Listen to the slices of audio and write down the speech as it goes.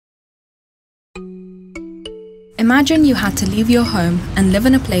Imagine you had to leave your home and live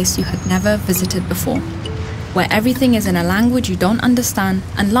in a place you had never visited before, where everything is in a language you don't understand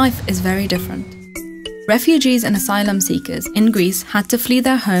and life is very different. Refugees and asylum seekers in Greece had to flee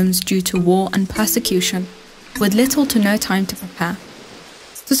their homes due to war and persecution, with little to no time to prepare.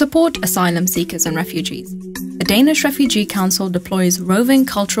 To support asylum seekers and refugees, the Danish Refugee Council deploys roving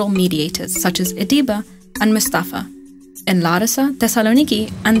cultural mediators such as Ediba and Mustafa in Larissa, Thessaloniki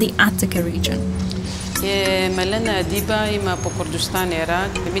and the Attica region. Με λένε Ediba, είμαι από Κουρδιστάν,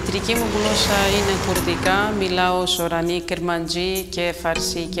 Ιράκ. Η μητρική μου γλώσσα είναι κουρδικά, μιλάω σορανί, κερμαντζή και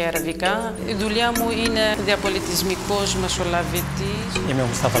φαρσί και αραβικά. Η δουλειά μου είναι διαπολιτισμικός μεσολαβητής. Είμαι ο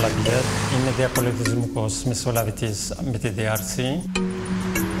Μουστάφα Λαμπιέρ, είμαι διαπολιτισμικός μεσολαβητής με τη DRC.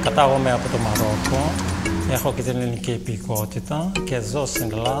 Κατάγομαι από το Μαρόκο, έχω και την ελληνική υπηκότητα και ζω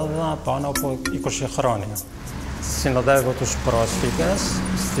στην Ελλάδα πάνω από 20 χρόνια. Συνοδεύω τους πρόσφυγες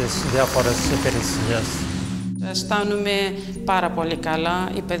στις διάφορες υπηρεσίες. Αισθάνομαι πάρα πολύ καλά,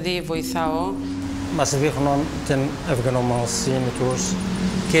 οι παιδοί βοηθάω. Μας δείχνουν την ευγνωμοσύνη τους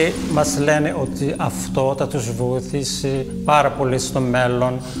και μας λένε ότι αυτό θα τους βοηθήσει πάρα πολύ στο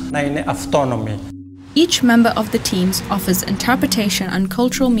μέλλον να είναι αυτόνομοι. Each member of the teams offers interpretation and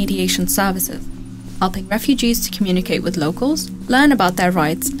cultural mediation services, helping refugees to communicate with locals, learn about their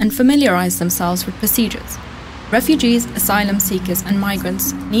rights, and familiarize themselves with procedures. Refugees, asylum seekers, and migrants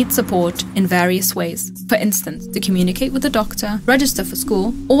need support in various ways, for instance, to communicate with a doctor, register for school,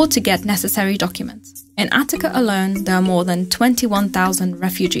 or to get necessary documents. In Attica alone, there are more than 21,000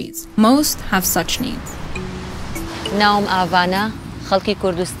 refugees. Most have such needs. ناوم آوانا خلقی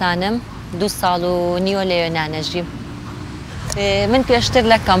کردستانم 2 ساڵ و نیوە لە وێنانەژیم. من پێشتر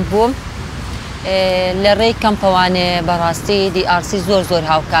لە کەمپ بووم لە ڕێی کەمپەوانێ بەڕاستی DRC زۆر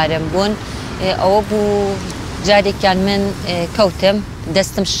هاوکارم بوون. ئەوە بوو جارێکیان من کەوتم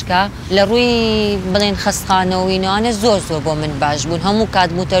دەستم شکا لە ڕووی بڵێن خەستخانەوەینانە زۆر بۆ من باش بوون. هەموو کات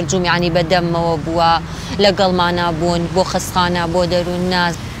متەرجوم یعنی بەدەمەوە بووە لەگەڵمانە بوون بۆ خەستخانە بۆ دەروون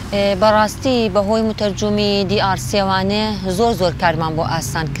ناز. بەڕاستی بەهۆی متەرجومی DRC-وانێ زۆر کارمان بۆ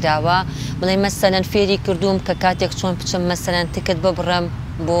ئاسان کراوە. بڵێ مەسەلەن فێری کردوم کە کاتێک چۆن بچم مەسەلەن تکت ببڕم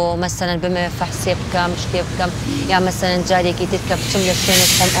بۆ مەسەلەن بمە فەحسێ بکەم شتێ بکەم یا مەسەلەن جارێکی تر کە بچم لە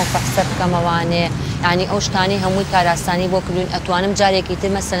شوێنێک خۆم ئەو فەحسە بکەمەوانێ. یعنی ئەو شتانی هەمووی کاراسانی بۆ کردوون ئەتوانم جارێکی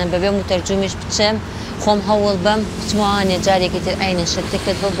تر مەسەلەن بەبێ متەرجومیش بچم خۆم هەوڵ بم بتوانێ جارێکی تر عینە شت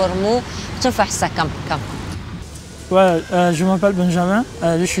تکت ببڕم و بچم فەحسەکەم بکەم. Ouais, je m'appelle Benjamin,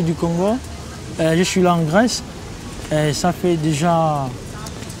 je suis du Congo, je suis là en Grèce et ça fait déjà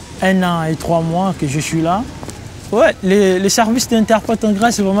 1 an et 3 mois que je suis là. Ouais, les services d'interprète en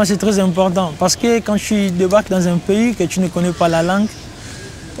Grèce, vraiment c'est très important parce que quand tu débarques dans un pays que tu ne connais pas la langue,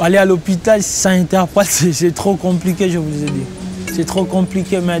 aller à l'hôpital sans interprète c'est trop compliqué, je vous ai dit. C'est trop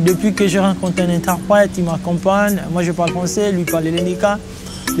compliqué, mais depuis que je rencontre un interprète, il m'accompagne, moi je parle français, lui parle l'hélénica,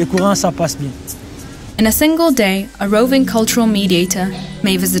 les courants ça passe bien. In a single day, a roving cultural mediator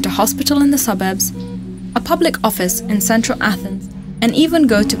may visit a hospital in the suburbs, a public office in central Athens, and even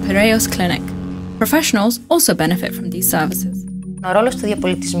go to Piraeus Clinic. Professionals also benefit from these services. Ο ρόλος των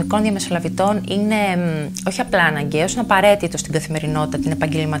διαπολιτισμικών διαμεσολαβητών είναι όχι απλά αναγκαίος, είναι απαραίτητο στην καθημερινότητα την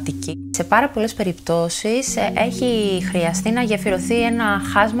επαγγελματική. Σε πάρα πολλές περιπτώσεις έχει χρειαστεί να γεφυρωθεί ένα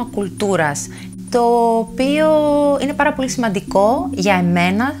χάσμα κουλτούρας, το οποίο είναι πάρα πολύ σημαντικό για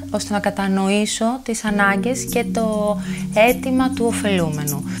εμένα, ώστε να κατανοήσω τις ανάγκες και το αίτημα του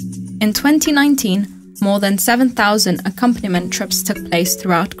ωφελούμενου. In 2019, more than 7,000 accompaniment trips took place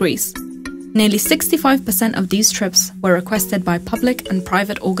throughout Greece. Nearly 65% of these trips were requested by public and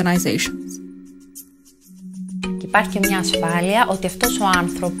private organizations. Υπάρχει και μια ασφάλεια ότι αυτός ο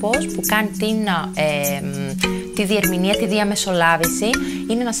άνθρωπος που κάνει τη διερμηνία, τη διαμεσολάβηση,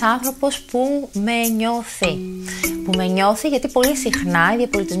 είναι ένας άνθρωπος που με νιώθει. Που με νιώθει γιατί πολύ συχνά οι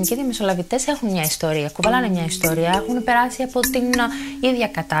διαπολιτισμικοί διαμεσολαβητές έχουν μια ιστορία, κουβαλάνε μια ιστορία, έχουν περάσει από την ίδια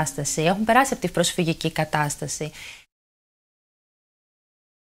κατάσταση, έχουν περάσει από τη προσφυγική κατάσταση.